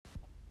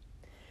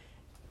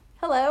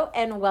Hello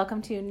and welcome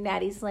to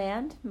Natty's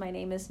Land. My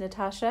name is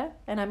Natasha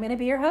and I'm going to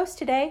be your host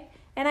today.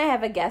 And I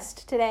have a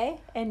guest today,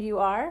 and you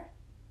are?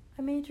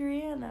 I'm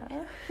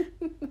Adriana.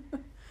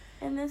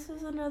 And this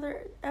is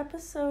another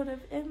episode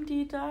of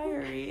MD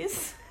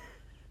Diaries.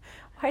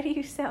 Why do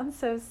you sound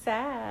so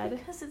sad?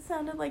 Because it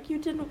sounded like you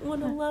didn't want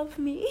to love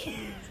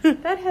me.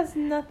 That has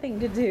nothing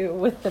to do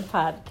with the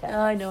podcast.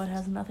 I know it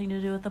has nothing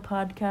to do with the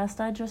podcast.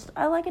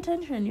 I like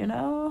attention, you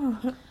know?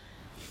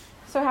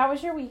 So how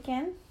was your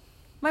weekend?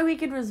 My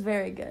weekend was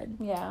very good.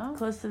 Yeah.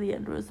 Close to the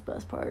end was the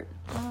best part.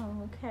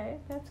 Oh, okay.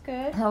 That's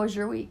good. How was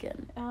your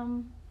weekend?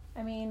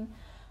 I mean,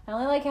 I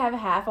only have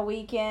half a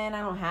weekend. I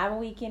don't have a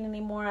weekend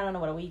anymore. I don't know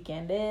what a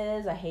weekend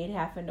is. I hate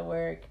having to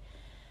work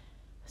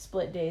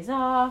split days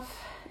off.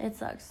 It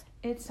sucks.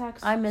 It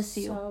sucks. I miss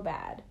you so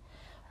bad.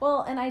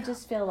 Well, and I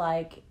just feel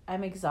like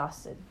I'm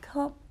exhausted.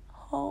 Come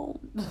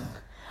home.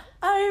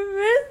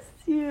 I miss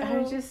you.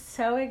 I'm just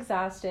so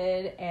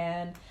exhausted,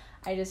 and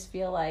I just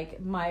feel like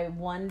my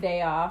one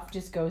day off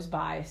just goes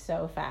by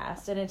so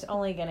fast, and it's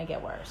only going to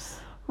get worse.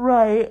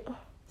 Right.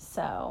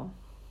 So,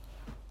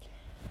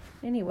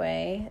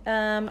 anyway,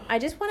 I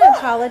just want to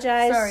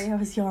apologize. Sorry, I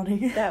was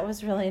yawning. That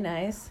was really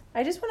nice.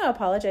 I just want to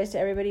apologize to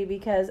everybody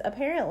because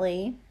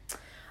apparently,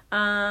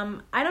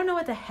 I don't know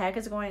what the heck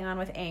is going on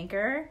with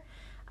Anchor,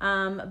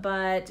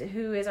 but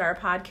who is our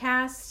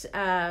podcast,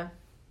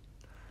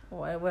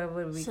 what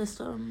would we...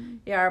 System.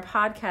 Yeah, our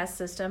podcast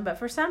system, but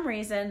for some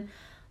reason...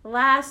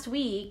 Last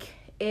week,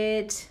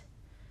 it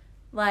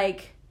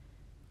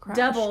Crashed.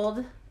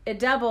 doubled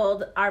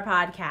our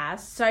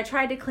podcast. So I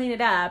tried to clean it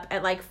up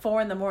at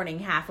 4 a.m,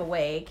 half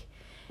awake.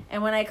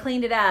 And when I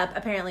cleaned it up,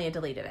 apparently it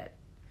deleted it.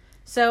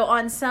 So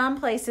on some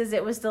places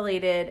it was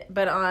deleted,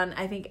 but on,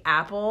 I think,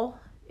 Apple,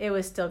 it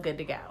was still good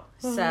to go.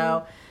 Mm-hmm.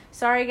 So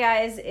sorry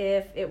guys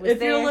if it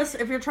was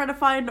if you're trying to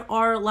find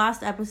our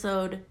last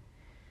episode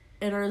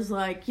and it's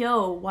like,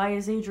 yo, why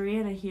is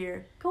Adriana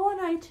here? Go on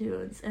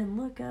iTunes and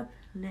look up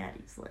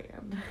Natty's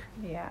Land.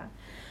 Yeah.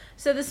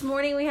 So this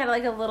morning we had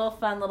a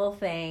fun little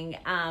thing.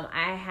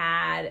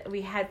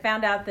 We had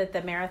found out that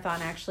the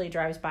marathon actually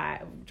drives.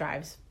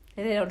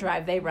 They don't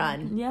drive, they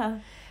run. Yeah.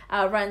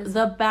 Runs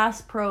the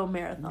Bass Pro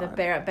Marathon. The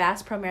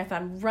Bass Pro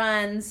Marathon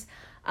runs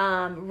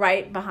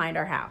right behind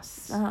our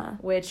house. Uh-huh.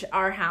 Which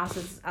our house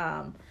is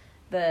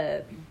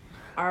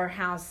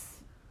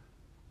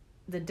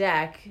the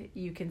deck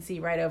you can see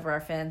right over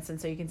our fence,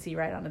 and so you can see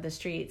right onto the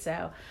street.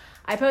 So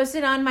I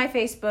posted on my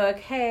Facebook,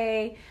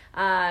 hey,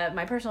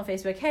 my personal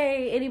Facebook,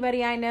 hey,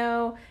 anybody I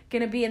know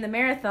gonna be in the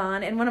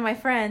marathon? And one of my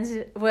friends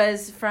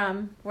was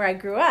from where I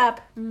grew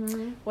up,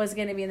 mm-hmm. was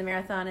gonna be in the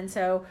marathon, and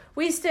so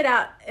we stood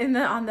out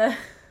on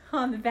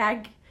the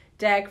back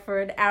deck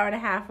for an hour and a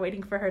half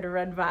waiting for her to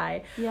run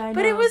by. Yeah, I know.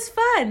 But it was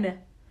fun.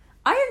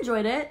 I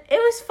enjoyed it. It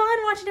was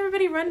fun watching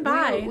everybody run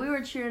by. We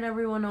were cheering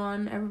everyone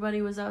on.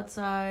 Everybody was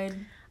outside.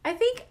 I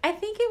think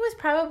it was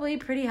probably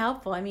pretty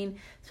helpful. I mean,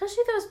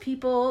 especially those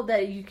people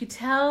that you could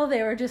tell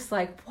they were just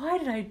like, why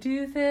did I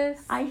do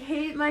this? I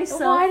hate myself.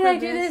 Why did I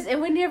do this?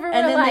 And whenever we're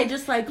then like, they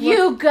just like,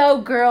 you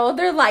go, girl.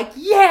 They're like,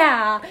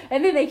 yeah.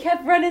 And then they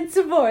kept running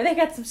some more. They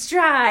got some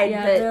stride.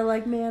 Yeah, but they're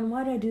like, man,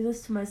 why did I do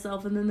this to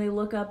myself? And then they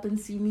look up and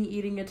see me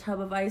eating a tub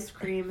of ice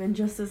cream and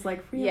just is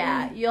like, really?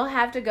 Yeah, you'll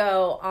have to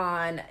go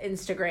on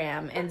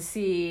Instagram and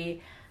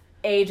see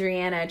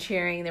Adriana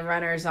cheering the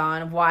runners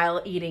on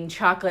while eating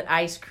chocolate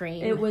ice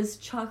cream. It was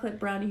chocolate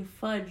brownie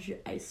fudge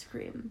ice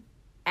cream.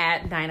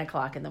 At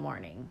 9:00 in the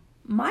morning.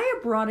 Maya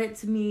brought it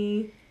to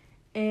me,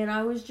 and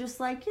I was just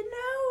like, you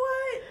know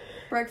what?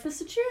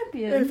 Breakfast of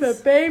Champions.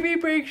 If a baby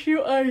brings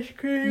you ice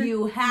cream,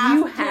 you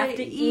have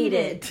to eat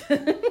it.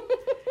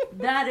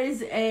 That is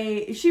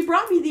she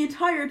brought me the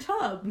entire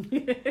tub.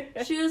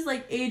 She was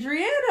like,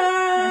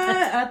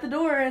 Adriana, at the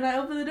door, and I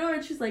opened the door,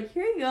 and she's like,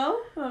 here you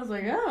go. I was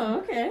like,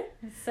 oh, okay.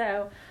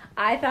 So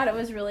I thought it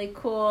was really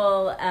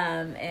cool,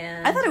 and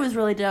I thought it was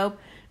really dope,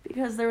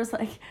 because there was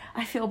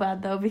I feel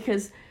bad though,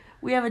 because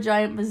we have a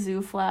giant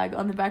Mizzou flag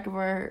on the back of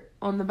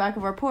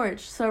our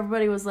porch, so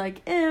everybody was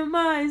like,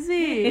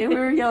 M-I-Z, and we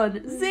were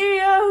yelling,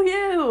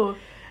 Z-O-U.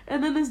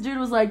 And then this dude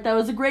was like, that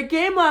was a great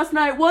game last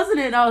night, wasn't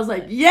it? And I was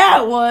like,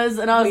 yeah, it was.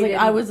 And I was like,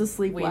 I was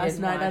asleep last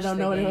night. I don't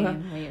know what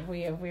it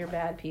was. We're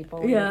bad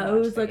people. Yeah, it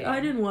was like,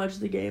 I didn't watch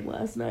the game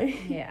last night.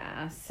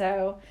 Yeah,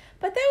 so,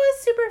 but that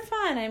was super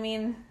fun. I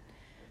mean,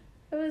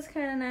 it was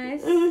kind of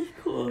nice. It was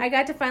cool. I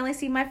got to finally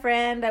see my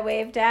friend. I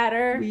waved at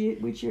her.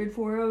 We cheered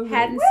for her.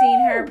 Hadn't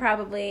seen her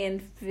probably in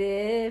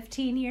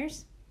 15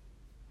 years.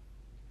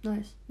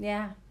 Nice.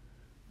 Yeah.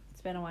 It's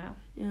been a while.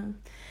 Yeah.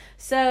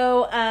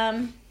 So,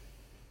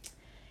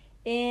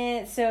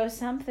 so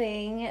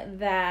something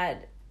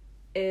that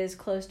is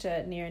close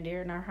to near and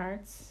dear in our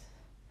hearts.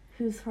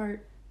 Whose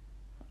heart?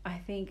 I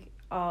think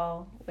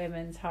all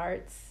women's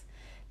hearts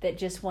that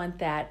just want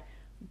that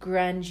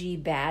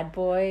grungy bad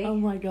boy. Oh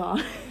my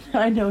god.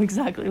 I know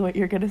exactly what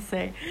you're going to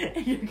say.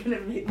 You're going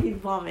to make me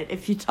vomit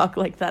if you talk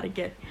like that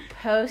again.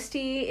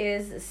 Posty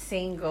is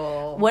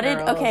single.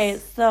 Okay,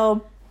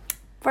 so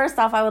first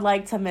off, I would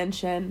like to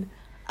mention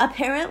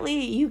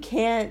Apparently, you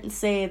can't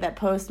say that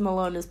Post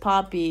Malone is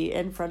poppy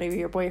in front of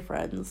your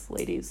boyfriends,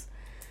 ladies.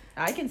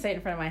 I can say it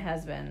in front of my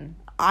husband.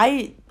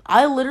 I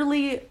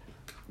literally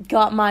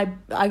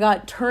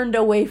got turned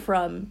away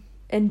from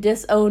and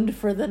disowned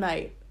for the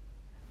night.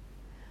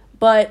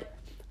 But,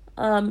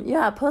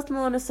 yeah, Post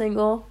Malone is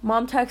single.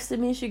 Mom texted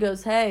me. She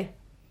goes, hey,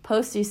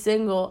 Posty's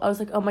single. I was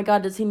like, oh my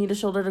God, does he need a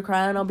shoulder to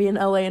cry on? I'll be in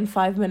LA in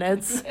 5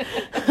 minutes.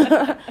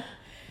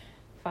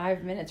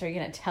 5 minutes? Are you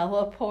going to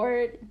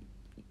teleport?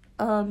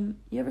 You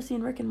ever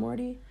seen Rick and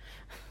Morty?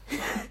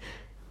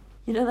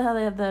 You know how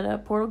they have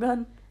that portal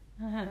gun?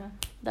 Uh-huh.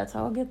 That's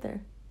how I'll get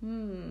there.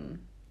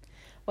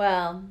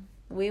 Well,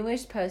 we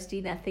wish Posty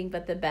nothing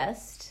but the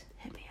best.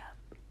 Hit me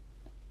up.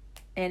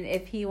 And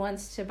if he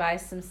wants to buy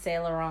some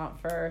Saint Laurent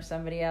for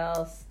somebody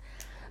else...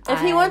 If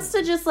he wants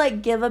to just,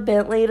 like, give a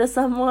Bentley to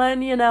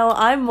someone, you know,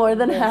 I'm more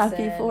than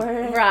happy for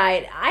it.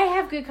 Right. I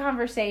have good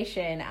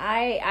conversation.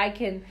 I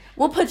can...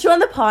 We'll put you on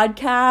the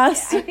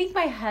podcast. I think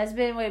my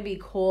husband would be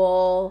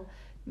cool.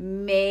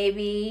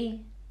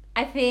 Maybe.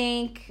 I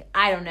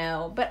don't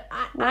know. But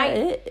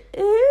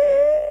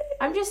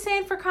I'm just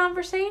saying for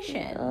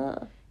conversation.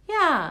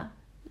 Yeah.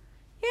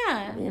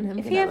 Yeah. Me and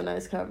him can have a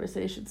nice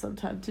conversation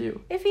sometime,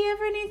 too. If he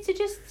ever needs to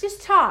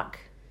just talk.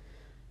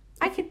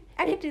 I could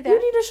do that. You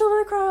need a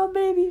shoulder to cry on,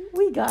 baby.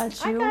 We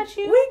got you. I got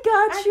you. We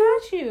got you. I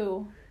got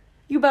you.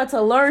 You about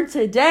to learn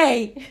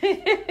today.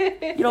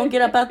 You don't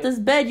get up out this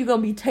bed, you're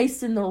going to be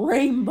tasting the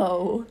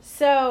rainbow.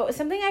 So,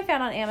 something I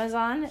found on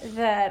Amazon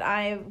that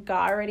I've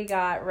already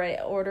got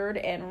ordered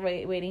and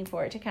waiting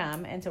for it to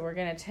come. And so, we're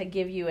going to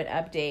give you an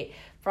update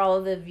for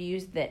all of you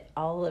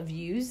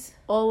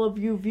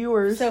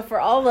viewers. So,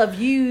 for all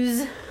of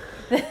yous.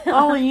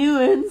 All of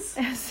you-ins.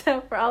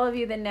 So, for all of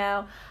you that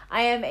know,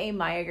 I am a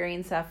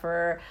migraine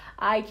sufferer.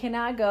 I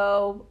cannot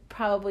go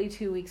probably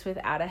 2 weeks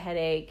without a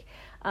headache.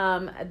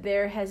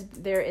 There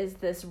is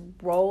this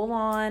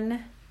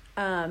roll-on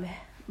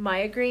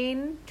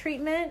migraine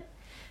treatment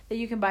that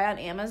you can buy on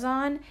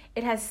Amazon.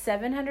 It has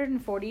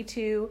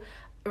 742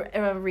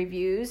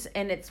 reviews,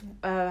 and it's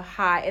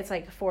it's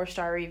like a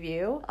 4-star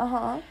review.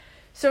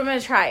 So I'm gonna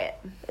try it.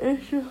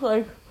 It's just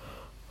like,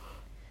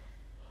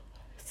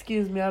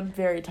 excuse me, I'm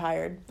very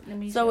tired.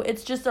 So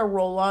it's just a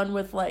roll-on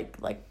with like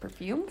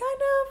perfume, kind of.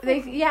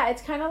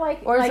 It's kind of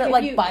like. Or is it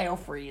like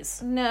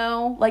BioFreeze?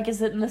 No. Like,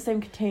 is it in the same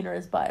container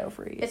as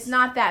BioFreeze? It's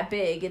not that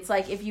big. It's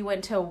like if you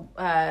went to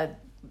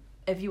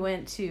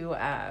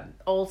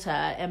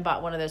Ulta and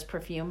bought one of those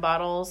perfume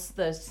bottles,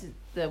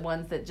 the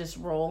ones that just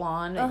roll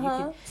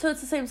on. So it's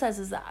the same size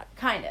as that.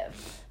 Kind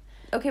of.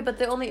 Okay, but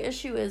the only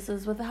issue is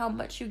with how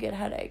much you get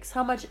headaches.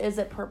 How much is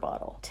it per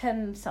bottle?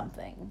 10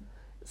 something.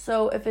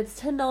 So if it's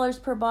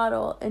 $10 per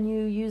bottle and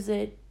you use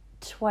it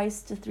 2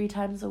 to 3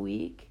 times a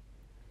week,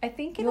 I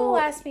think it'll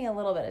last me a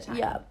little bit of time.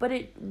 Yeah, but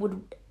it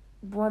would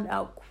run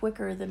out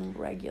quicker than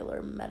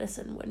regular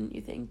medicine, wouldn't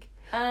you think?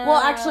 Well,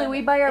 actually,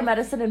 we buy our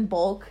medicine in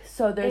bulk,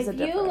 so there's a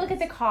difference. If you look at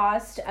the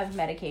cost of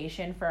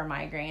medication for a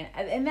migraine,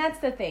 and that's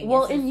the thing.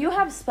 Well, and you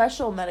have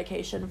special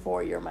medication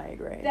for your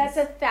migraine. That's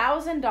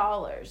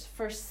 $1,000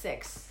 for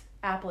 6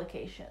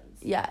 applications.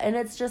 Yeah, and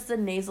it's just a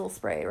nasal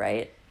spray,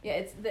 right?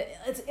 Yeah,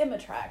 it's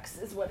Imitrex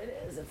is what it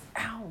is.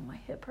 Ow, my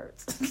hip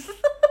hurts.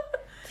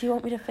 Do you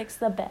want me to fix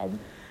the bed?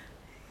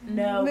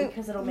 No,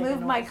 because it'll make a noise.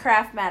 Move my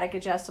Craftmatic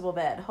adjustable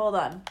bed. Hold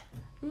on.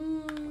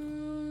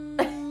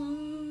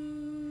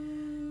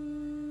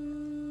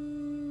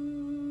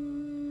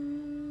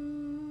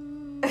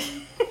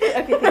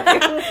 Okay,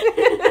 thank you.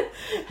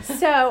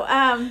 So,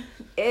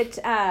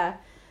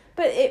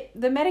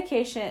 the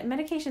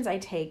medications I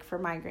take for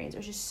migraines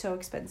are just so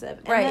expensive.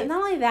 And right.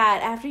 Not only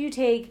that, after you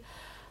take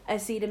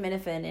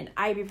acetaminophen and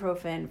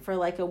ibuprofen for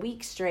like a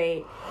week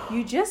straight,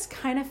 you just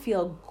kind of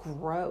feel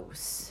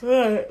gross.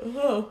 Right.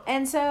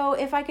 And so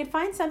if I could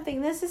find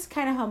something, this is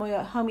kind of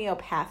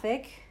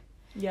homeopathic.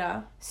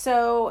 Yeah.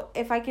 So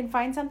if I can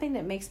find something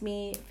that makes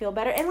me feel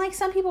better, and like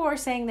some people were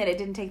saying that it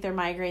didn't take their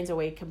migraines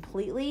away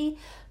completely,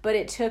 but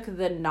it took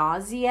the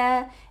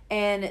nausea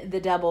and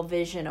the double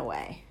vision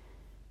away.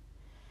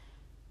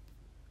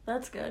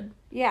 That's good.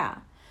 Yeah.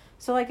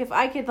 So like if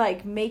I could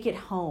like make it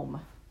home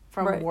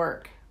from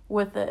work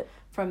with it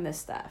from this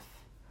stuff,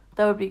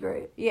 that would be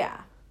great.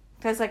 Yeah.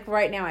 Because like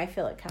right now I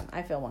feel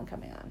one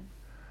coming on.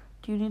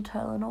 Do you need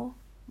Tylenol?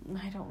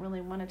 I don't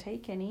really want to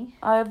take any.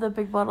 I have the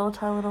big bottle of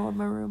Tylenol in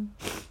my room.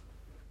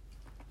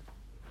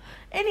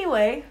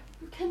 Anyway,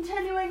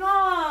 continuing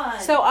on.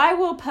 So I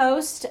will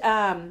post,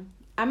 I'm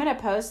going to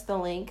post the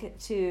link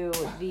to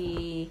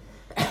the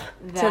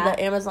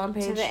Amazon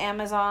page. To the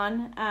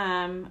Amazon,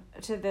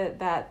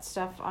 that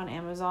stuff on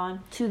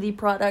Amazon. To the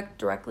product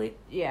directly.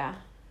 Yeah.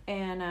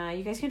 And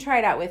you guys can try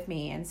it out with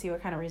me and see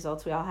what kind of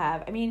results we all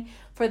have. I mean,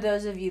 for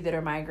those of you that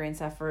are migraine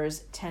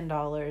sufferers,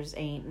 $10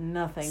 ain't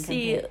nothing.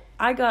 See,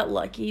 I got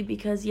lucky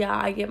because,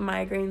 I get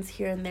migraines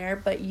here and there,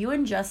 but you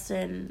and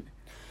Justin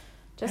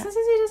says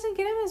he doesn't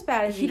get him as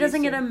bad as he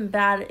doesn't get him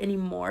bad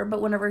anymore,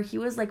 but whenever he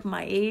was like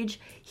my age,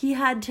 he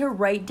had to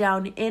write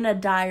down in a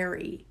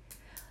diary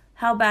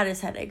how bad his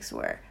headaches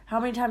were, how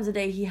many times a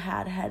day he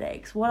had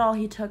headaches, what all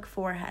he took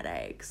for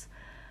headaches.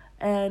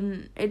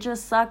 And it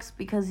just sucks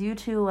because you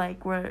two,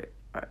 like,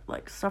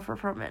 suffer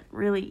from it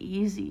really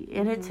easy.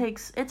 And it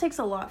takes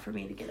a lot for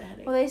me to get a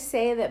headache. Well, they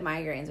say that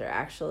migraines are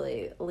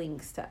actually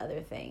links to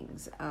other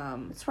things.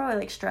 It's probably,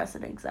 like, stress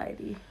and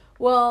anxiety.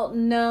 Well,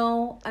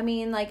 no. I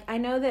mean, like, I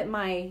know that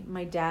my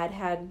dad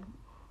had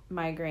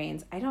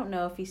migraines. I don't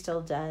know if he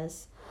still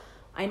does.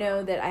 I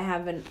know that I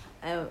have an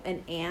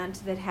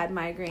aunt that had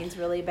migraines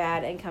really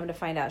bad, and come to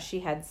find out she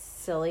had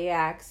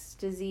celiac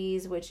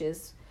disease, which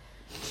is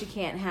she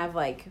can't have,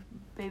 like,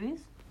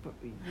 Babies?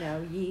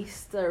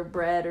 Yeast or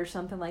bread or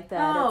something like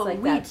that. Oh, it's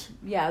like wheat. that.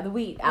 Yeah, the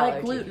wheat allergy.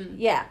 Like gluten.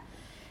 Yeah.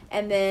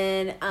 And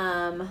then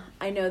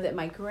I know that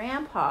my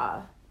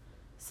grandpa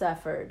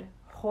suffered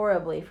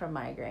horribly from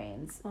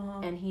migraines,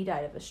 and he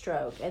died of a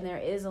stroke. And there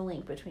is a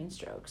link between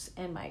strokes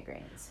and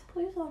migraines.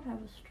 Please don't have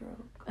a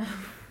stroke.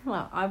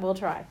 Well, I will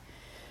try.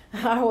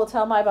 I will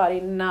tell my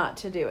body not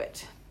to do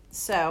it.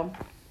 So,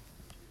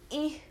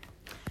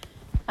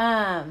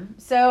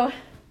 so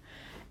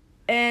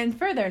in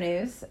further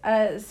news,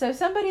 so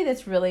somebody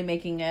that's really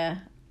making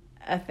a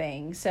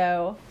thing.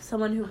 So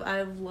someone who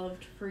I've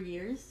loved for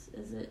years.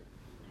 Is it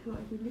who I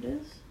think it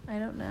is? I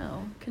don't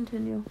know.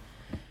 Continue.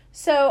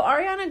 So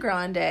Ariana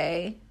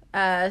Grande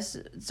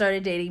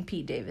started dating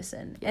Pete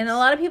Davidson, and a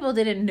lot of people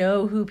didn't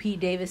know who Pete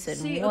Davidson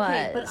was.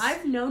 Okay, but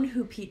I've known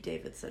who Pete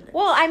Davidson is.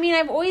 Well, I mean,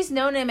 I've always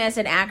known him as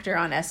an actor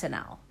on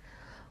SNL.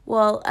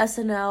 Well,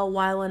 SNL,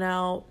 Wildin'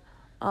 Out,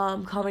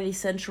 Comedy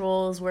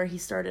Central is where he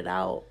started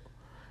out,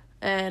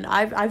 and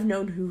I've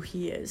known who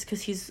he is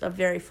because he's a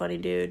very funny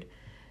dude,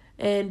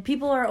 and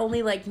people are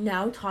only like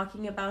now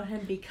talking about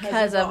him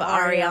because of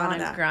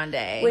Ariana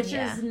Grande, which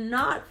is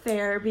not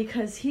fair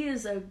because he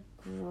is a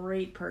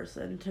great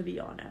person, to be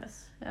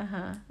honest.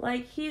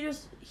 Like, he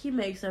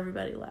makes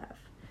everybody laugh.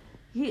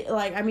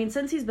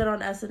 Since he's been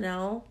on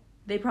SNL,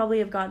 they probably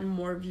have gotten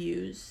more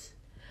views.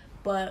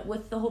 But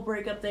with the whole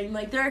breakup thing,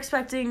 like, they're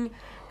expecting,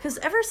 because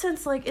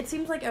it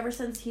seems like ever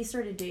since he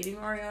started dating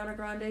Ariana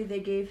Grande, they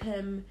gave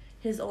him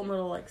his own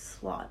little, like,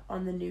 slot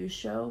on the news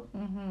show.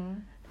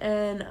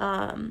 And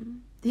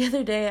the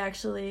other day,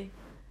 actually,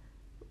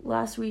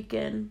 last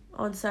weekend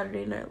on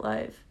Saturday Night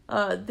Live,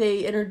 they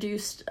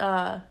introduced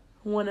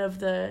one of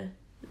the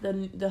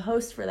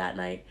host for that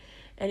night,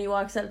 and he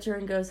walks up to her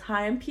and goes,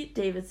 "Hi, I'm Pete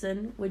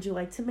Davidson. Would you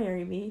like to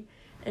marry me?"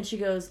 And she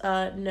goes,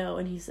 "No."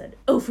 And he said,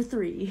 "Oh, for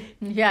 3."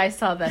 Yeah, I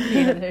saw that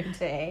the other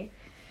day.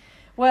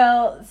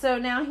 Well, so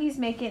now he's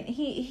making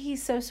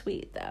he's so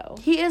sweet though.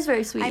 He is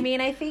very sweet. I mean,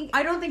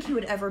 I don't think he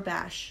would ever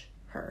bash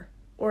her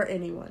or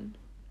anyone.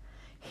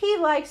 He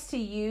likes to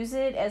use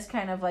it as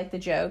kind of like the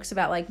jokes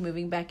about like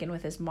moving back in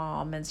with his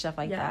mom and stuff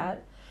like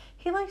that.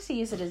 He likes to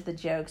use it as the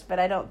jokes, but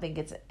I don't think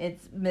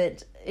it's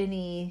meant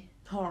any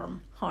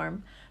harm.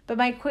 But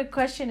my quick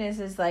question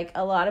is like,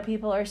 a lot of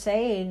people are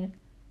saying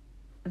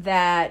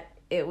that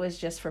it was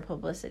just for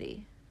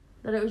publicity.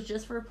 That it was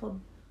just for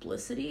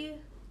publicity?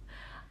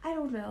 I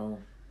don't know,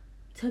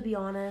 to be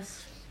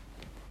honest.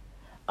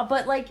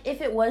 But, like,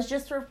 if it was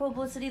just for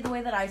publicity, the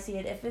way that I see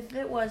it, if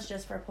it was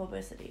just for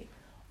publicity,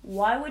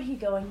 why would he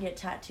go and get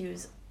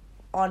tattoos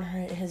on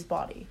his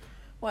body?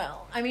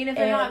 Well, I mean, if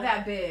they're not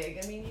that big,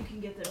 I mean, you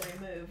can get them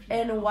removed.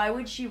 And why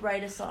would she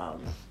write a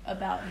song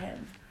about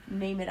him,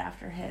 name it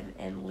after him,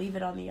 and leave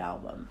it on the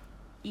album,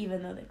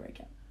 even though they break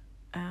up?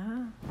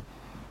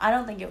 I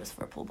don't think it was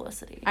for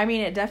publicity. I mean,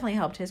 it definitely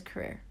helped his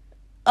career.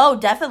 Oh,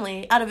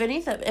 definitely. Out of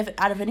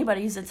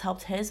anybody's, it's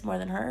helped his more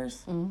than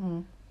hers.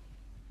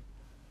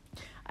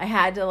 I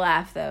had to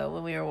laugh, though,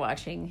 when we were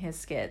watching his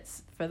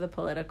skits for the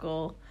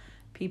political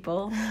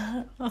people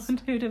on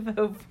who to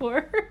vote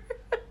for.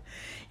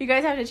 You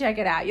guys have to check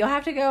it out. You'll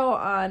have to go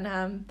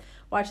on,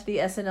 watch the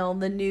SNL,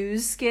 the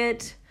news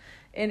skit,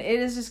 and it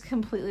is just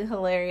completely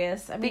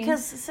hilarious. I mean,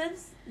 because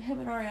since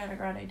him and Ariana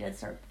Grande did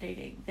start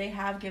dating, they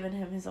have given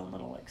him his own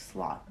little, like,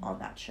 slot on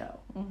that show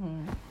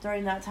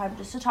during that time,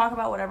 just to talk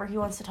about whatever he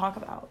wants to talk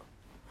about.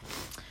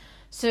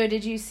 So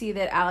did you see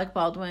that Alec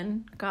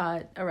Baldwin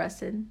got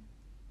arrested?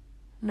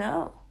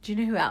 No. Do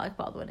you know who Alec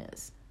Baldwin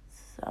is?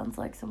 Sounds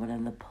like someone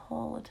in the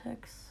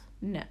politics.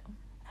 No.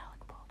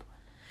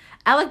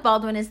 Alec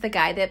Baldwin is the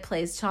guy that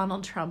plays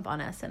Donald Trump on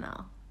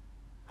SNL.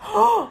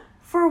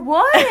 For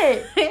what?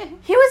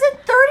 He was in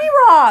 30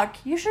 Rock.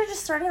 You should have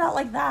just started out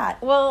like that.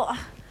 Well,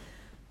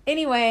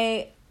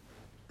 anyway,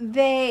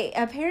 he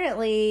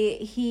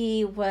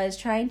was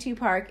trying to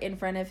park in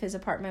front of his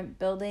apartment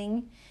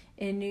building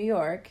in New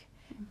York,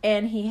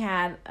 and he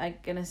had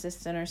like an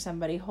assistant or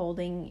somebody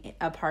holding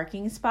a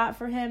parking spot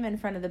for him in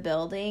front of the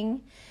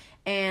building.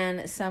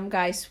 And some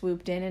guy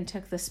swooped in and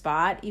took the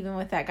spot, even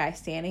with that guy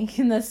standing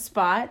in the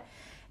spot.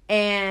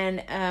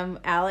 And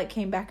Alec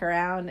came back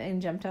around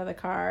and jumped out of the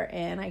car,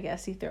 and I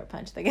guess he throat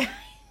punched the guy.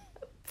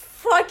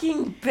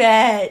 Fucking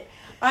bet.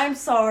 I'm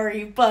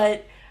sorry,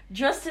 but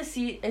just to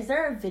see, is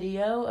there a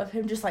video of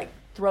him just like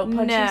throat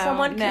punching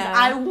someone? Because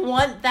I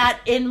want that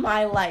in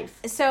my life.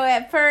 So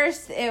at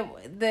first,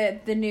 the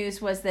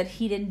news was that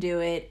he didn't do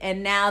it,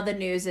 and now the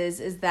news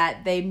is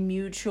that they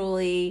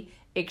mutually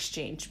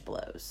exchanged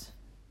blows.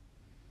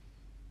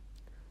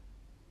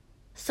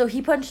 So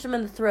he punched him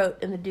in the throat,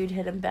 and the dude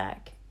hit him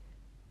back.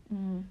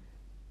 Mm.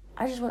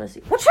 I just want to see,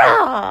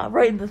 whatcha,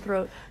 right in the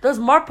throat. That's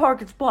my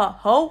parking spot,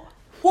 ho.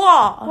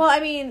 Wah. Well, I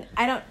mean,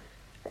 I don't.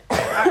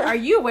 Are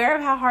you aware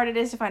of how hard it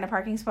is to find a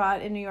parking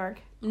spot in New York?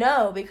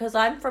 No, because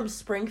I'm from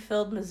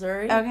Springfield,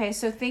 Missouri. Okay,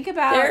 so think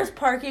about. There's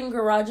parking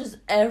garages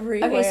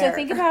everywhere. Okay, so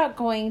think about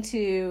going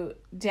to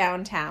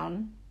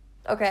downtown.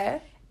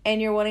 Okay. And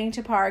you're wanting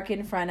to park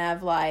in front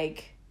of,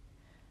 like,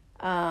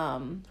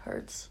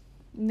 Hertz.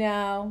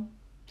 No.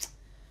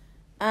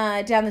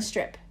 Down the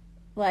strip.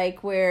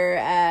 Like,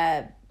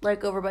 where,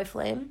 like, over by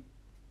Flame?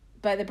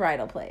 By the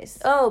bridal place.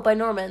 Oh, by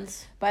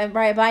Norman's. By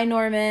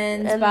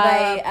Norman's. And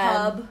by, the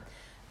pub.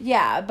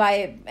 Yeah,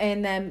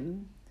 and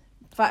then,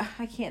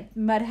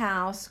 Mud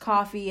House,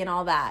 coffee, and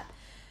all that.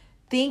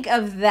 Think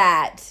of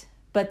that,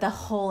 but the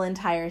whole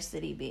entire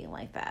city being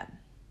like that.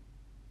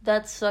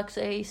 That sucks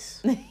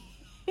ace.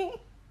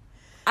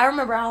 I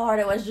remember how hard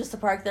it was just to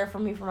park there for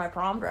me for my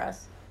prom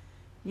dress.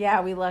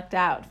 Yeah, we lucked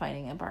out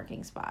finding a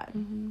parking spot.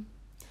 Mm-hmm.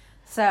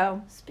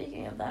 So,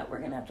 speaking of that, we're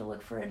going to have to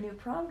look for a new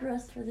prom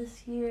dress for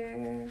this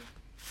year.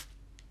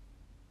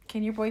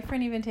 Can your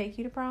boyfriend even take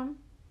you to prom?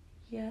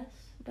 Yes,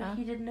 but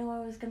he didn't know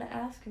I was going to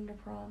ask him to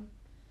prom.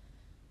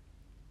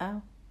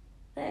 Oh.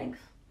 Thanks.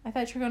 I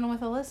thought you were going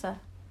with Alyssa.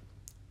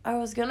 I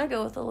was going to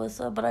go with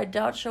Alyssa, but I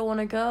doubt she'll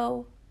want to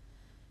go.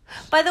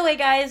 By the way,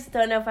 guys,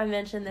 don't know if I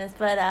mentioned this,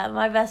 but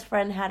my best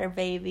friend had her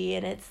baby,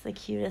 and it's the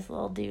cutest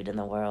little dude in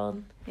the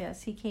world.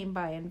 Yes, he came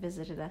by and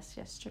visited us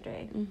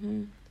yesterday.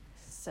 Mm-hmm.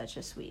 Such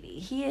a sweetie.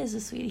 He is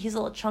a sweetie. He's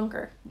a little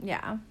chunker.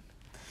 Yeah.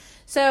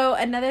 So,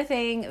 another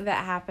thing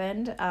that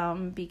happened,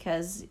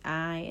 because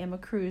I am a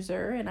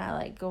cruiser, and I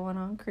like going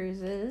on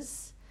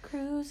cruises.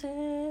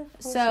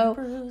 So,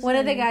 one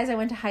of the guys I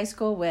went to high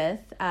school with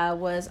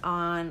was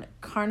on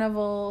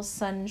Carnival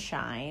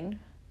Sunshine.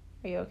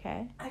 Are you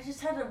okay? I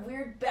just had a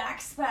weird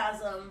back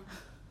spasm.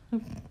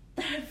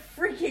 That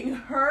freaking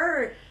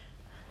hurt.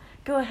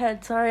 Go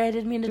ahead. Sorry, I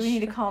didn't mean to... Do we need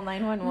to call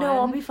 911? No,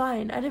 I'll be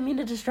fine. I didn't mean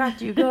to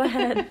distract you. Go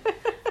ahead.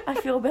 I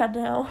feel bad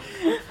now.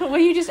 Well,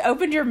 you just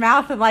opened your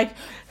mouth and, like,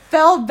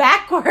 fell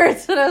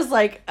backwards. And I was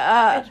like,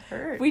 it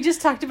hurt. We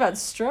just talked about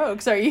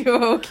strokes. Are you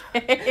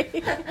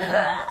okay?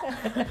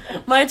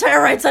 My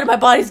entire right side of my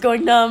body's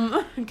going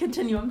numb.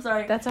 Continue, I'm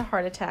sorry. That's a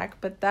heart attack,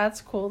 but that's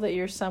cool that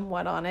you're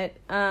somewhat on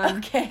it.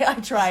 Okay, I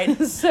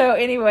tried. So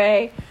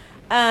anyway,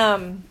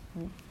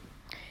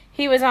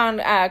 he was on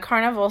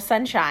Carnival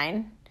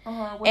Sunshine.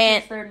 Which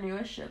is their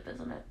newest ship,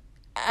 isn't it?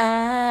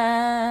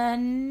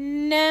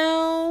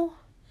 No.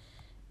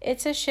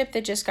 It's a ship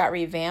that just got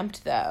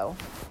revamped, though.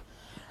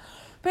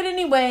 But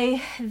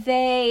anyway,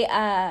 they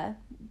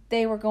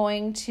were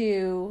going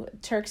to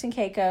Turks and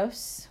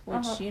Caicos,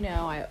 which,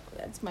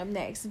 that's my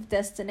next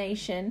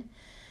destination.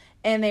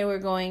 And they were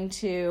going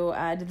to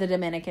the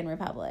Dominican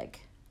Republic.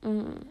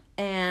 Mm-hmm.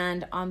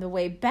 And on the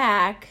way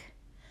back,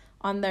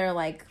 on their,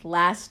 like,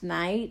 last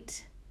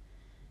night,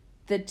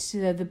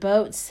 the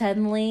boat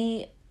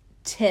suddenly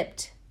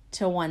tipped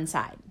to one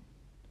side.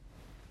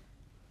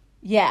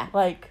 Yeah.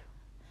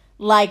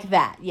 Like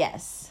that,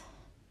 yes.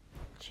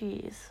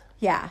 Jeez.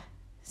 Yeah.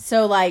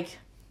 So, like,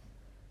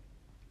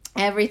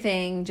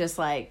 everything just,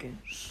 like,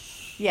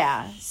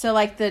 yeah. So,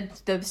 like,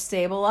 the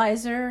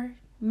stabilizer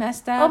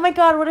messed up. Oh, my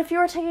God. What if you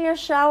were taking a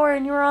shower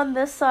and you were on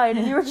this side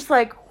and you were just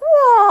like,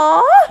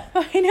 whoa.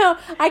 I know.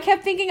 I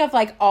kept thinking of,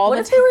 like, all what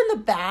the... What if they were in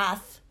the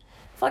bath?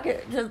 Fuck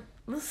it. Just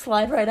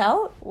slide right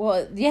out?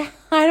 Well, yeah.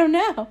 I don't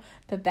know.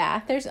 The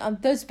bath. There's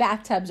those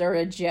bathtubs are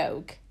a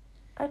joke.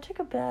 I took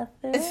a bath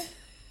there.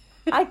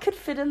 I could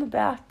fit in the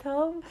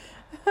bathtub.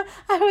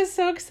 I was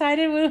so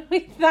excited when we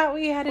thought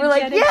we had a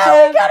jetted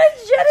tub. We got a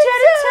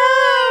jetted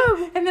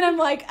tub! And then I'm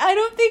like, I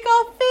don't think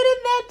I'll fit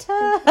in that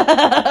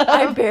tub.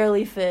 I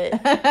barely fit.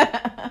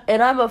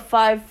 And I'm a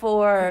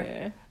 5'4".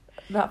 Yeah.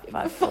 Not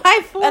 5'4".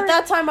 5'4". At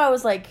that time, I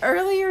was like...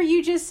 Earlier,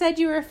 you just said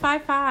you were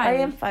 5'5". I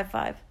am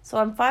 5'5". So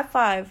I'm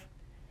 5'5".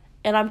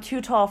 And I'm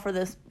too tall for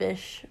this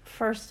bish,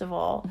 first of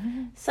all.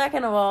 Mm-hmm.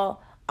 Second of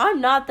all,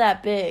 I'm not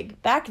that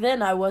big. Back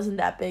then, I wasn't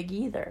that big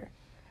either.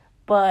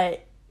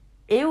 But...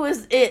 It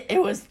was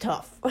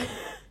tough.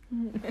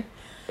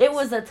 It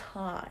was a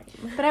time.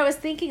 But I was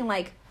thinking,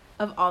 like,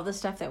 of all the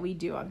stuff that we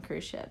do on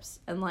cruise ships.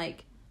 And,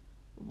 like,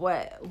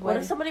 what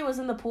if somebody was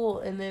in the pool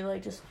and they,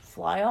 like, just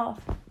fly off?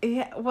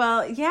 Yeah,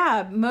 well,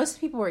 yeah.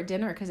 Most people were at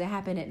dinner because it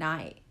happened at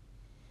night.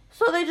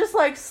 So they just,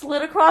 like,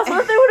 slid across.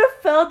 What if they would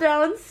have fell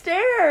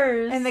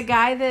downstairs? And the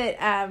guy that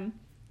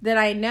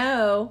I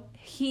know,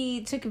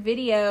 he took a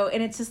video.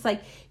 And it's just,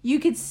 like,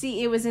 you could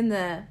see it was in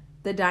the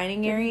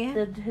dining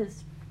area.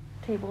 His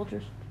table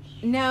just...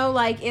 No,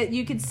 like,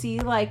 you could see,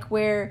 like,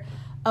 where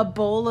a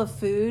bowl of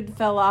food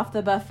fell off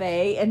the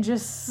buffet and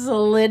just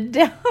slid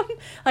down,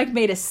 like,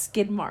 made a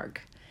skid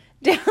mark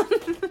down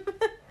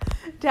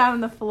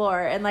down the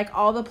floor. And, like,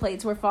 all the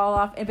plates were fall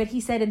off. But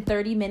he said in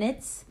 30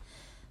 minutes,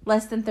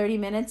 less than 30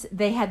 minutes,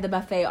 they had the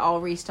buffet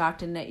all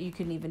restocked and that you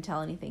couldn't even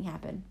tell anything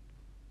happened.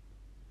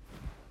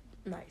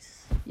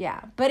 Nice.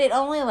 Yeah. But it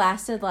only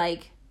lasted,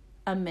 like,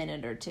 a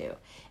minute or two.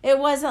 It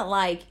wasn't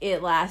like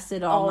it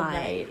lasted all All night.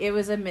 night. It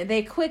was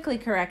they quickly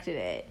corrected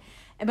it.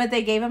 But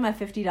they gave them a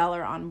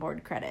 $50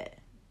 onboard credit.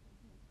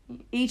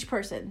 Each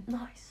person.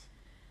 Nice.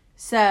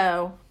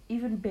 So,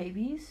 Even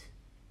babies?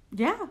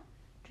 yeah.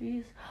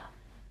 Jeez.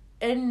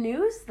 In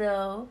news,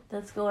 though,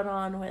 that's going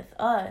on with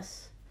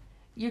us,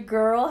 your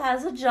girl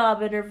has a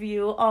job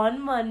interview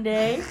on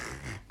Monday.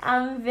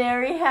 I'm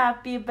very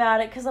happy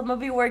about it because I'm going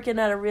to be working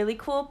at a really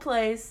cool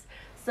place.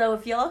 So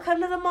if y'all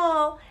come to the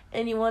mall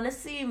and you want to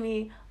see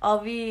me, I'll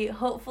be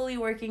hopefully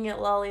working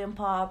at Lolly and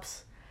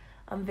Pops.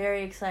 I'm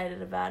very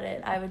excited about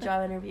it. I have a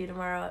job interview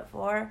tomorrow at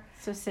 4.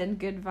 So send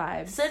good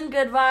vibes. Send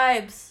good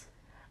vibes.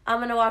 I'm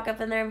going to walk up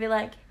in there and be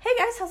like, hey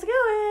guys, how's it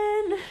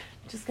going?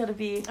 Just going to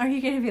be... Are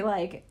you going to be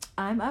like,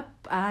 I'm a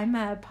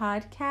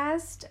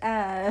podcast?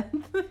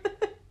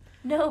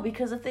 No,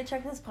 because if they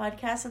check this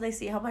podcast and they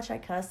see how much I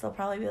cuss, they'll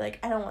probably be like,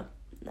 I don't want...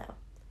 No.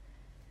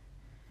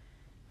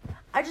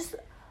 I'm just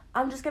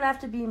going to have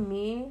to be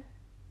me,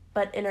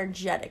 but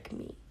energetic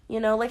me. You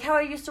know, like how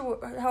I used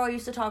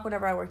to talk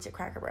whenever I worked at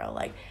Cracker Barrel.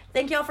 Like,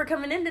 thank y'all for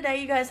coming in today.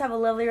 You guys have a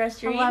lovely rest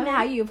of your I love evening.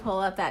 how you pull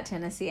up that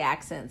Tennessee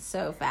accent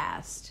so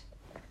fast.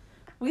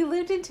 We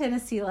lived in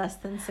Tennessee less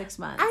than 6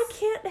 months. I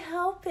can't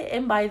help it.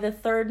 And by the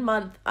 3rd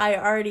month, I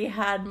already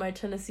had my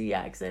Tennessee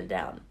accent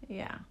down.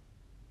 Yeah.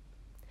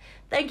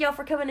 Thank y'all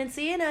for coming and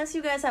seeing us.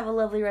 You guys have a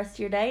lovely rest of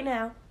your day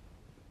now.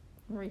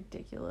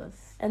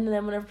 Ridiculous. And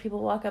then whenever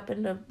people walk up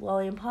into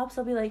Lolly and Pops,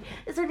 I'll be like,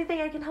 is there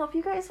anything I can help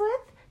you guys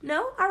with?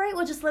 No? All right,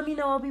 well, just let me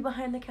know. I'll be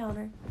behind the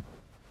counter.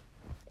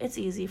 It's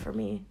easy for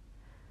me.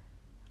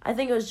 I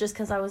think it was just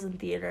because I was in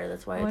theater.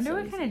 That's why I wonder it's so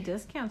what kind of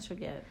discounts you'll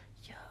get.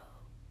 Yo.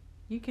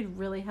 You could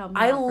really help me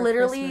I out for Christmas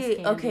literally,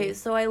 candy. okay,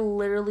 so I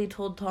literally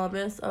told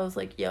Thomas, I was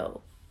like,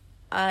 yo,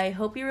 I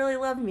hope you really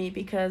love me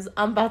because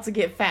I'm about to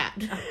get fat.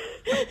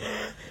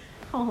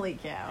 Holy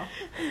cow.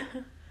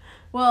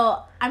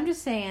 Well, I'm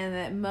just saying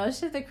that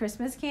most of the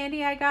Christmas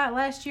candy I got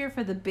last year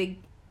for the big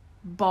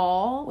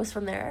ball Was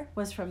from there?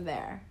 was from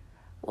there.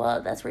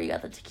 Well, that's where you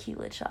got the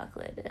tequila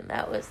chocolate, and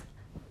that was...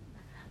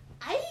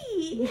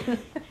 Aye!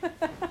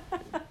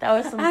 That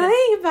was some good...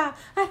 Arriba!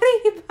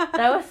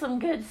 That was some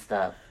good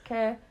stuff,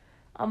 okay?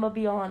 I'm gonna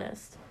be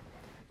honest.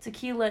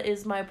 Tequila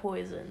is my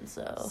poison,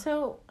 so...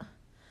 So,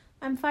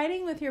 I'm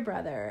fighting with your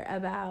brother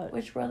about...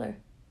 Which brother?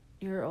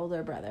 Your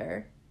older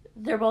brother.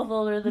 They're both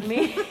older than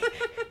me.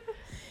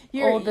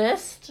 Your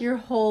Oldest? Your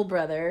whole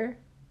brother.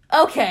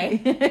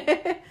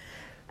 Okay.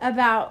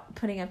 About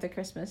putting up the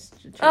Christmas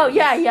tree. Oh,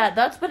 yeah,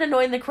 that's been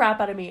annoying the crap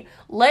out of me.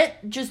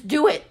 Just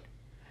do it.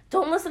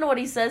 Don't listen to what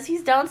he says.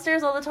 He's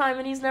downstairs all the time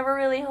and he's never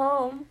really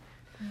home.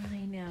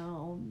 I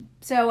know.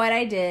 So what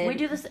I did... We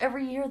do this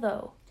every year,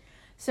 though.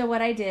 So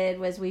what I did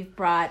was we've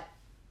brought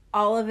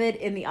all of it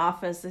in the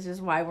office. This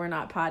is why we're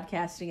not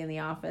podcasting in the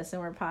office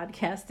and we're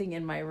podcasting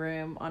in my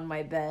room on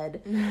my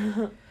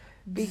bed.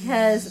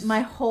 Because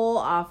my whole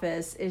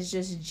office is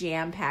just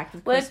jam-packed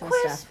with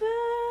Christmas stuff.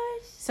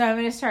 So I'm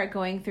going to start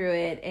going through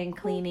it and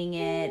cleaning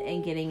it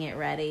and getting it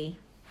ready.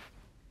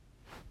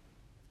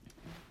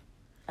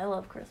 I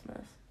love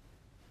Christmas.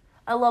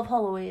 I love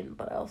Halloween,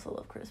 but I also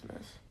love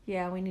Christmas.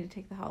 Yeah, we need to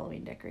take the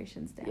Halloween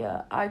decorations down.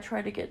 Yeah, I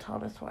tried to get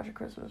Thomas to watch a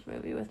Christmas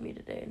movie with me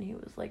today, and he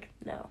was like,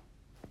 no.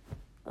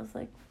 I was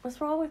like,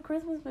 what's wrong with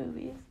Christmas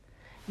movies?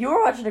 You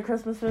were watching a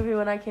Christmas movie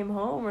when I came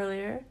home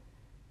earlier.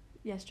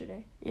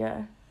 Yesterday.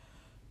 Yeah.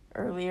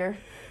 Earlier.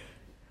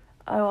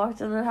 I walked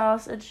in the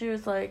house, and she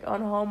was like,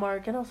 on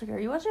Hallmark, and I was like, are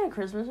you watching a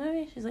Christmas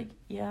movie? She's like,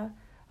 yeah.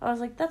 I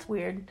was like, that's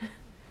weird.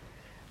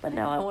 But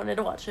now I wanted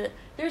to watch it.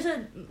 There's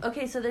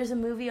a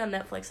movie on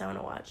Netflix I want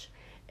to watch.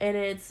 And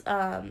it's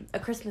a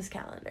Christmas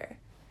calendar.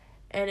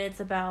 And it's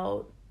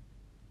about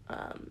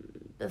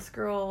this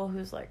girl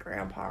who's like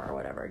grandpa or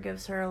whatever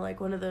gives her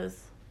like one of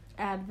those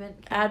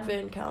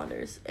Advent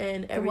calendars.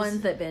 And the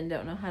ones that Ben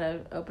don't know how to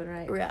open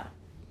right. Yeah.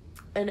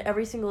 And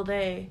every single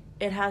day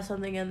it has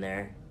something in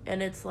there.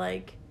 And it's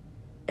like,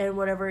 and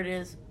whatever it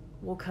is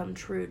will come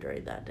true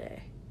during that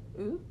day.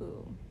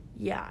 Ooh.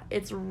 Yeah,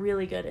 it's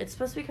really good. It's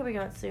supposed to be coming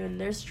out soon.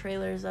 There's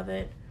trailers of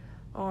it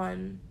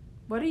on...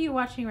 What are you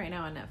watching right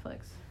now on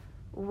Netflix?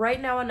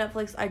 Right now on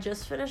Netflix, I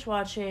just finished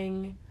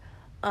watching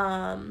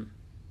The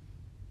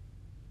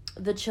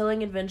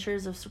Chilling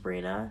Adventures of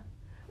Sabrina,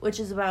 which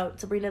is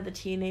about Sabrina the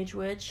Teenage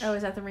Witch. Oh,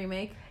 is that the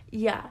remake?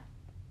 Yeah.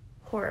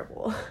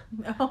 Horrible.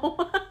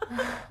 No.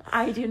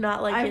 I do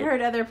not like it. I've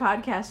heard other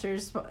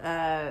podcasters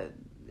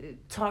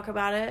talk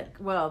about it.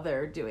 Well,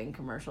 they're doing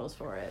commercials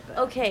for it. But.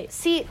 Okay,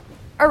 see,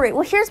 alright,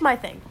 well here's my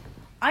thing.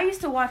 I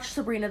used to watch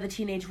Sabrina the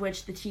Teenage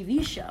Witch, the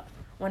TV show,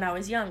 when I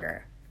was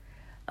younger.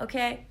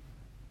 Okay?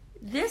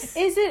 Is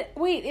it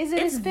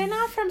a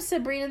spin-off from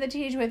Sabrina the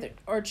Teenage Witch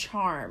or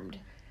Charmed?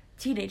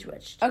 Teenage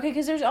Witch. Okay,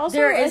 because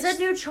there is a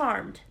new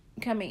Charmed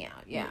coming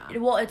out, yeah.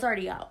 Well, it's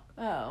already out.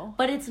 Oh.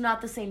 But it's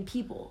not the same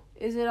people.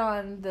 Is it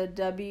on the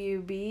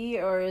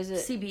WB or is it...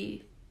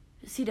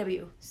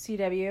 CW.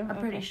 CW? I'm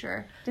pretty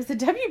sure. Does the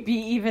WB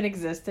even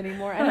exist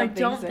anymore? I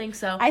don't think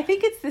so. I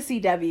think it's the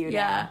CW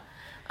now.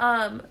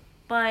 Yeah.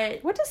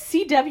 But... What does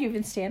CW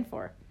even stand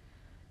for?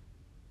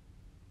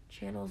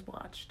 channels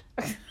watched.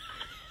 I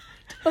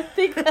don't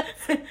think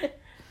that's it.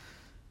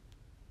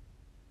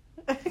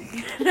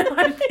 No,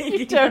 I'm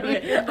thinking don't of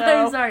it. even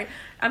know. I'm sorry.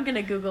 I'm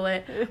gonna Google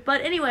it.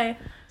 But anyway,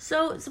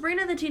 so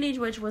Sabrina the Teenage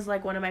Witch was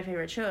like one of my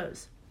favorite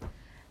shows.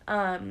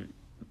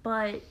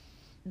 But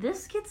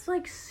this gets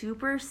like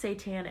super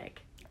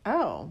satanic.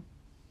 Oh.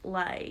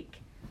 Like,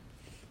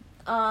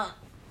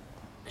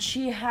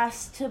 she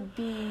has to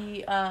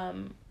be,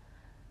 on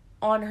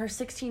her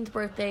 16th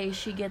birthday,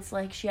 she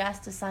has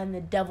to sign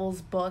the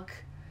Devil's Book.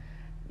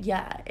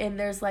 Yeah, and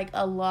there's, like,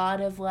 a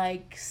lot of,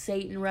 like,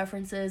 Satan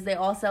references. They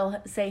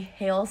also say,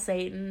 Hail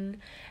Satan,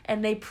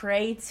 and they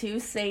pray to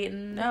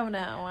Satan. Oh,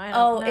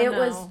 no. It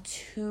was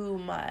too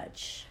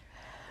much.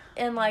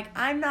 And, like,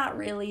 I'm not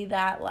really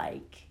that,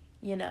 like,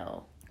 you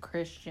know...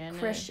 Christian,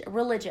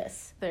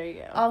 religious. There you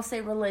go. I'll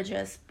say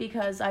religious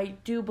because I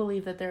do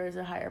believe that there is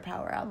a higher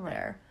power out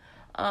there.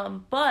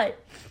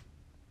 But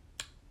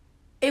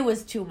it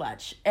was too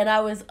much, and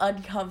I was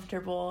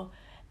uncomfortable,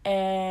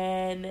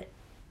 and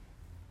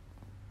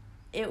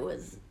it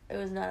was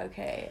not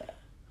okay.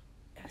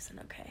 It wasn't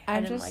okay.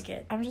 I didn't like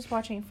it. I'm just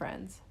watching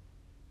Friends.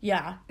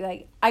 Yeah.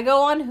 Like, I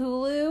go on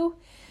Hulu,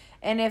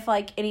 and if,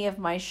 like, any of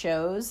my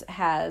shows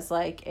has,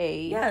 like,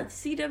 a... Yeah,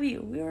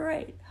 CW. We were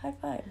right. High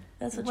five.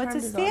 That's what What's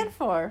it stand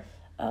for?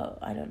 Oh,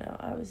 I don't know.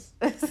 I was...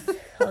 What's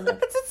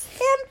it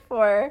stand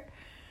for?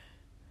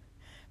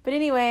 But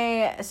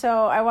anyway,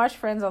 so I watch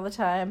Friends all the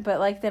time, but,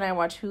 like, then I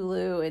watch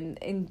Hulu,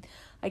 and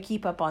I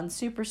keep up on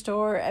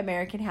Superstore,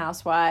 American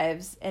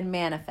Housewives, and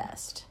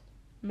Manifest.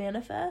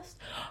 Manifest?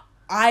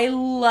 I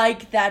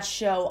like that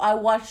show. I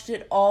watched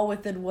it all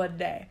within one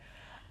day.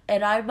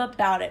 And I'm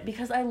about it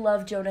because I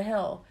love Jonah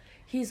Hill.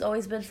 He's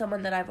always been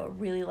someone that I've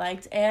really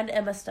liked. And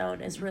Emma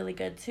Stone is really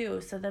good,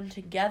 too. So them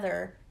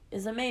together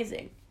is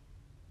amazing.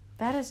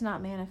 That is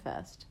not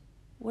Manifest.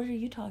 What are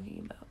you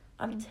talking about?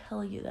 I'm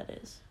telling you that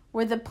is.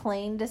 Where the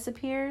plane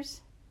disappears?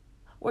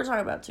 We're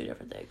talking about two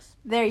different things.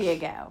 There you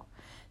go.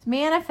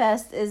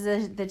 Manifest is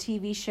the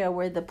TV show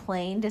where the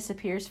plane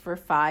disappears for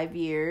 5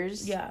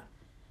 years. Yeah.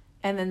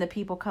 And then the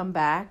people come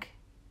back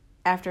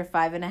after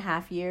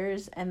 5.5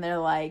 years. And they're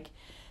like...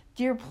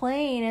 Your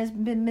plane has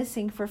been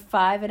missing for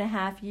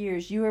 5.5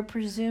 years. You are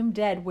presumed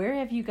dead. Where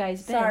have you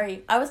guys been?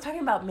 Sorry, I was talking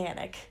about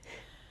Manic.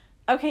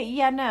 Okay,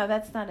 yeah, no,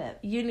 that's not it.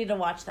 You need to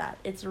watch that.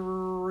 It's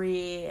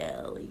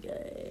really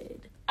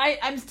good.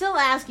 I'm still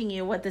asking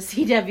you what the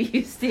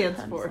CW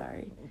stands for. I'm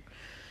sorry.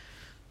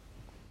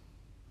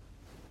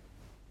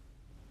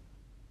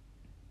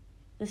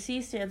 The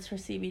C stands for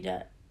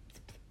CBD.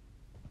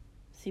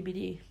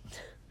 CBD.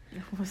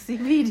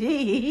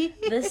 CBD.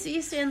 The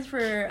C stands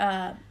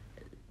for...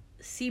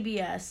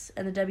 CBS,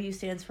 and the W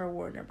stands for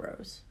Warner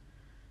Bros.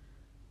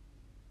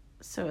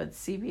 So it's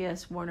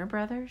CBS Warner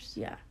Brothers?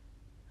 Yeah.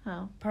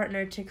 Oh.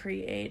 Partnered to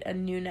create a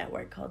new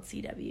network called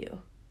CW.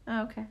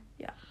 Oh, okay.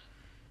 Yeah.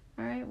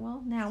 All right,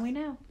 well, now we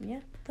know. Yeah.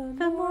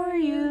 The more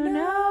you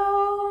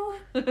know.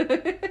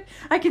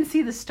 I can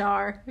see the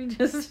star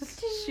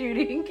just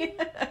shooting.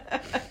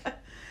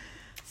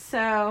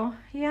 So,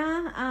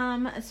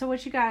 yeah. So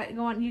what you got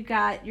going? You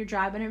got your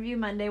job interview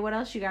Monday. What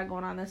else you got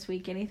going on this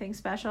week? Anything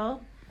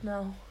special?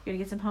 No. You gonna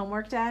get some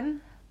homework done?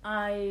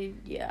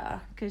 Yeah.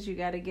 Because you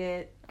gotta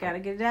get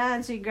it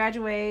done so you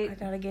graduate. I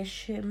gotta get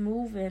shit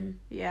moving.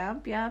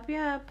 Yep.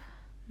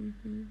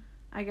 Mm-hmm.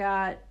 I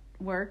got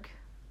work,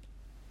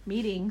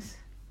 meetings,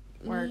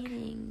 work.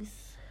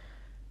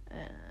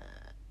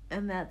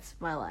 And that's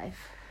my life.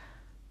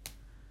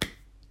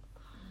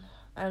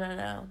 I don't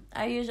know.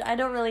 I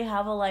don't really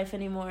have a life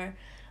anymore.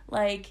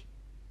 Like,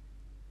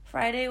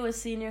 Friday was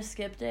senior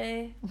skip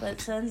day, but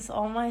since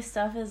all my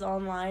stuff is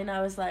online,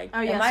 I was like,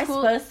 am I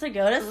supposed to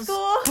go to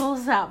school?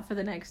 School's out for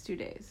the next 2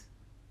 days.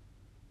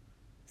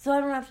 So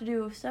I don't have to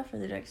do stuff for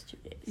the next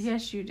 2 days.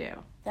 Yes, you do.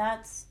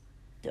 That's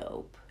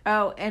dope.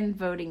 Oh, and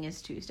voting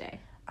is Tuesday.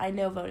 I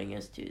know voting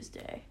is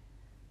Tuesday.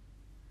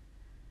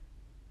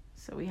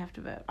 So we have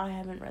to vote. I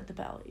haven't read the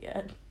ballot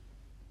yet.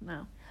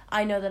 No.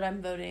 I know that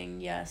I'm voting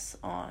yes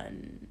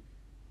on...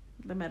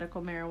 the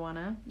medical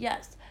marijuana?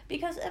 Yes.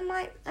 Because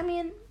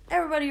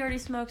everybody already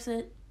smokes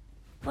it.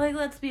 Like,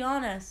 let's be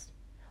honest.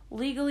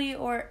 Legally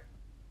or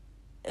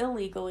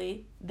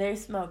illegally, they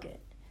smoke it.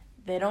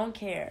 They don't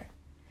care.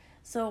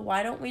 So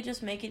why don't we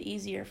just make it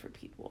easier for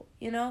people,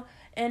 you know?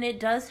 And it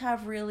does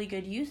have really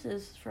good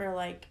uses for,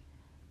 like,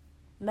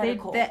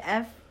 medical.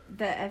 The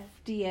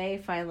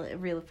FDA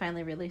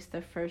finally released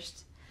the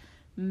first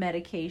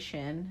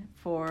medication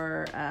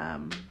for,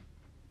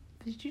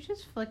 did you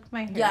just flick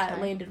my hair? Yeah,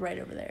 it landed right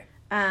over there.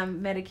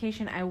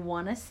 Medication, I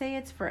want to say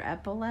it's for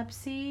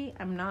epilepsy.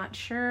 I'm not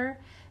sure.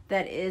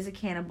 That is a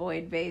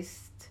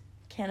cannabinoid-based...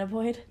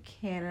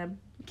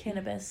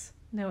 Cannabis.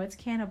 No, it's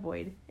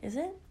cannabinoid. Is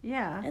it?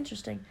 Yeah.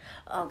 Interesting.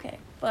 Okay.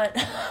 But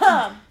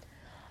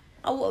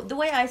the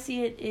way I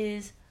see it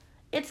is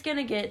it's going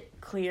to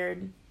get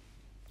cleared,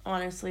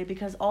 honestly,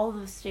 because all of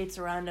the states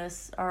around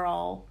us are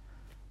all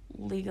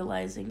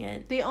legalizing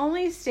it. The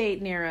only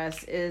state near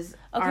us is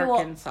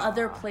Arkansas. Well,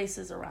 other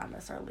places around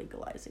us are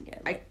legalizing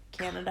it. Like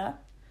Canada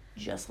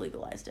just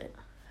legalized it.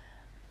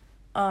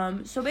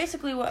 So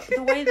basically,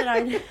 the way that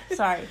I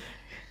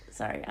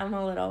sorry, I'm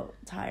a little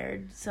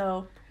tired.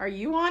 So Are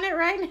you on it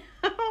right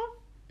now?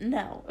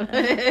 no,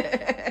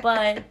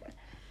 but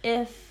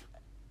if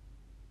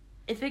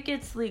it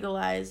gets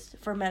legalized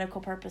for medical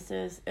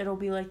purposes, it'll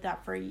be like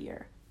that for a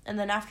year, and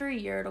then after a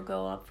year, it'll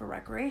go up for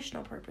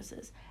recreational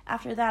purposes.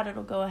 After that,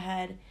 it'll go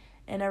ahead,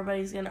 and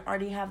everybody's gonna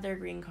already have their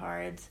green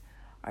cards,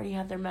 already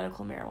have their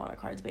medical marijuana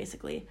cards,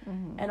 basically,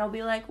 and I'll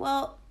be like,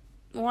 well,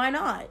 why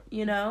not?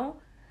 You know.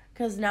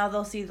 Because now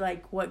they'll see,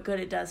 like, what good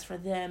it does for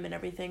them and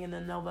everything, and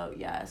then they'll vote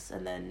yes,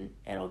 and then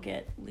it'll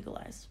get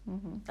legalized.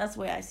 Mm-hmm. That's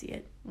the way I see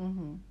it.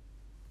 Mm-hmm.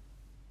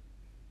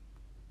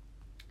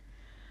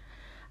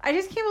 I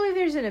just can't believe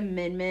there's an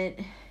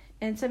amendment,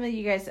 and some of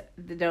you guys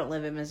that don't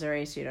live in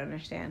Missouri, so you don't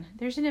understand.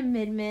 There's an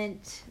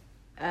amendment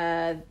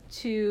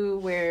to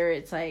where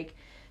it's, like,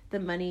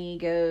 the money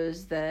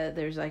goes,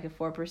 there's, like, a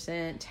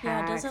 4% tax.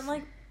 Yeah, doesn't,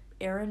 like,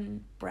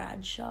 Aaron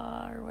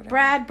Bradshaw or whatever.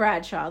 Brad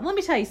Bradshaw. Let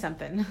me tell you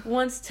something.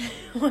 Let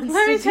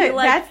me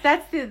tell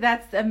you,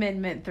 that's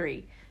Amendment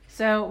 3.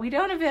 So we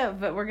don't vote,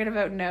 but we're gonna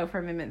vote no for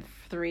Amendment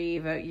 3.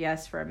 Vote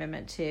yes for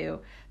Amendment 2.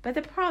 But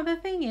the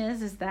thing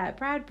is that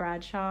Brad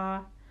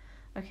Bradshaw,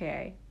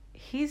 okay,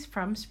 he's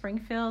from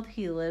Springfield.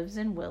 He lives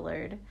in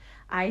Willard.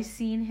 I've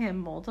seen him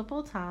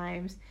multiple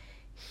times.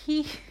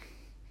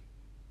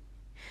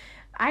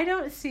 I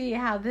don't see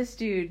how this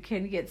dude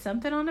can get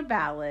something on a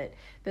ballot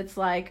that's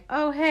like,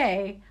 oh,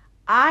 hey,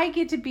 I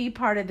get to be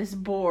part of this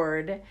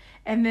board,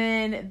 and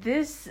then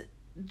this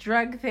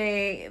drug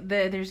thing,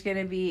 there's going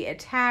to be a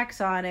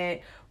tax on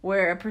it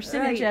where a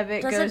percentage of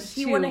it goes to... Doesn't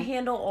he want to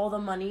handle all the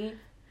money?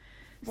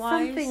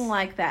 Something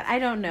like that. I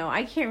don't know.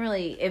 I can't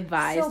really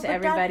advise to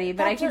everybody,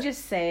 but I can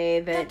just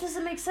say that... That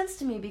doesn't make sense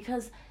to me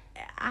because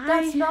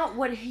that's not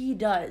what he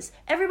does.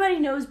 Everybody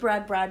knows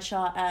Brad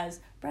Bradshaw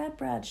as Brad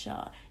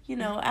Bradshaw. You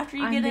know, after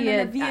you get in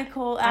a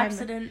vehicle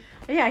accident...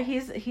 Yeah,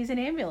 he's an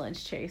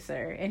ambulance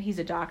chaser, and he's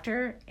a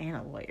doctor and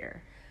a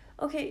lawyer.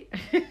 Okay,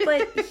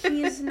 but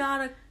he's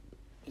not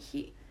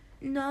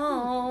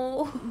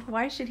No.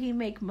 Why should he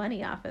make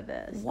money off of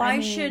this? Why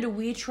should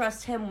we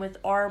trust him with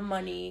our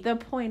money? The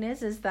point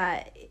is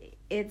that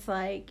it's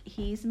like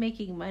he's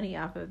making money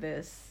off of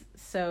this.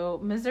 So,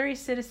 Missouri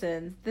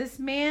citizens, this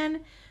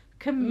man...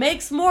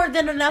 makes more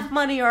than enough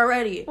money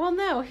already. Well,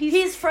 no,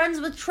 he's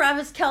friends with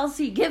Travis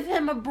Kelce. Give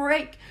him a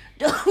break.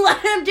 Don't let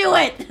him do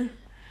it.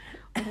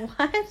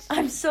 What?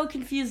 I'm so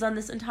confused on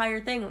this entire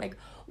thing. Like,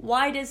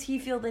 why does he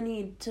feel the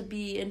need to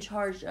be in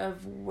charge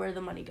of where the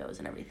money goes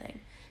and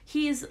everything?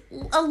 He's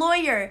a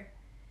lawyer.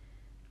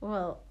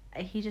 Well,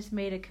 he just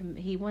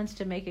he wants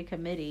to make a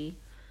committee.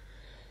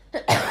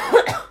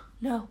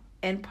 No.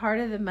 And part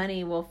of the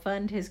money will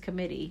fund his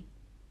committee.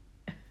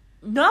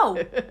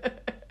 No.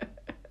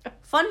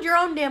 Fund your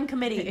own damn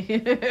committee.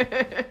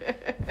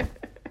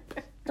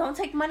 Don't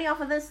take money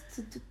off of this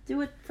to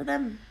do it for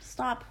them.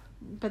 Stop.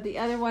 But the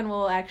other one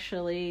will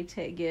actually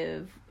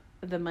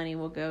the money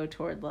will go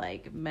toward,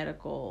 like,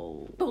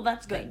 medical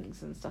that's things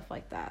good. And stuff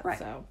like that. Right.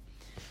 So,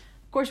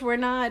 of course, we're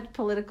not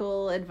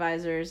political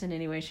advisors in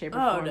any way, shape,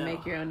 or form. No.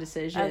 Make your own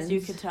decisions. As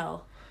you can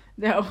tell.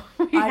 No,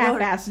 we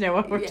half-assed know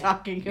what we're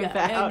talking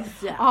about.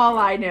 Exactly. All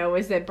I know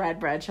is that Brad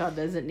Bradshaw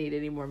doesn't need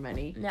any more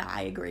money. Yeah,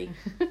 I agree.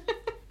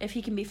 If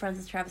he can be friends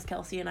with Travis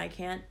Kelce and I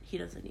can't, he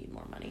doesn't need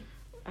more money.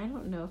 I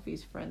don't know if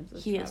he's friends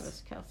with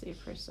Travis Kelce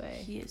per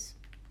se. He is.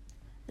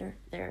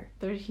 They're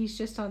he's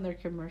just on their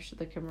commercials.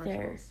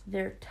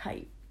 They're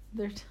tight.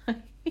 They're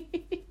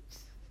tight.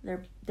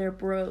 They're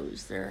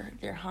bros. They're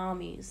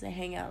homies. They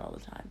hang out all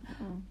the time.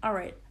 Mm-hmm. All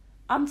right.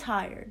 I'm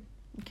tired.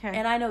 Okay.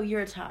 And I know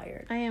you're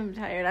tired. I am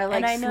tired.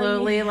 I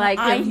slowly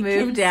have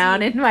moved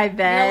down in my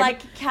bed. You're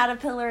like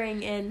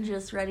caterpillaring in,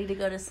 just ready to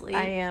go to sleep.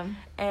 I am.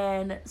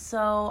 And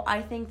so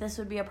I think this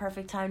would be a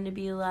perfect time to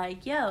be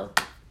like, yo,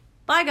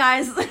 bye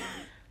guys.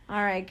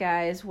 All right,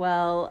 guys.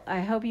 Well,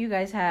 I hope you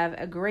guys have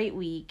a great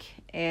week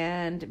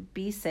and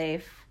be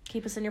safe.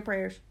 Keep us in your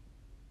prayers.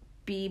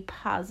 Be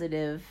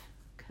positive,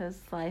 because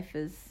life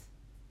is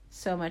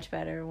so much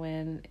better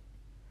when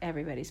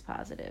everybody's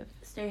positive.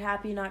 Stay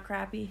happy, not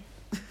crappy.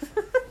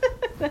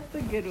 That's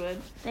a good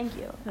one. Thank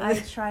you. I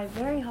try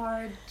very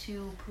hard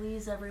to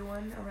please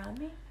everyone around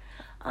me.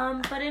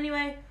 But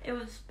anyway,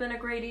 it's been a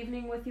great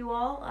evening with you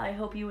all. I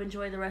hope you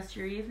enjoy the rest of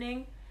your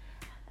evening.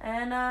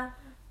 And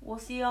we'll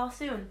see you all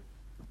soon.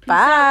 Peace Bye.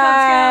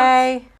 out, Cub Scouts.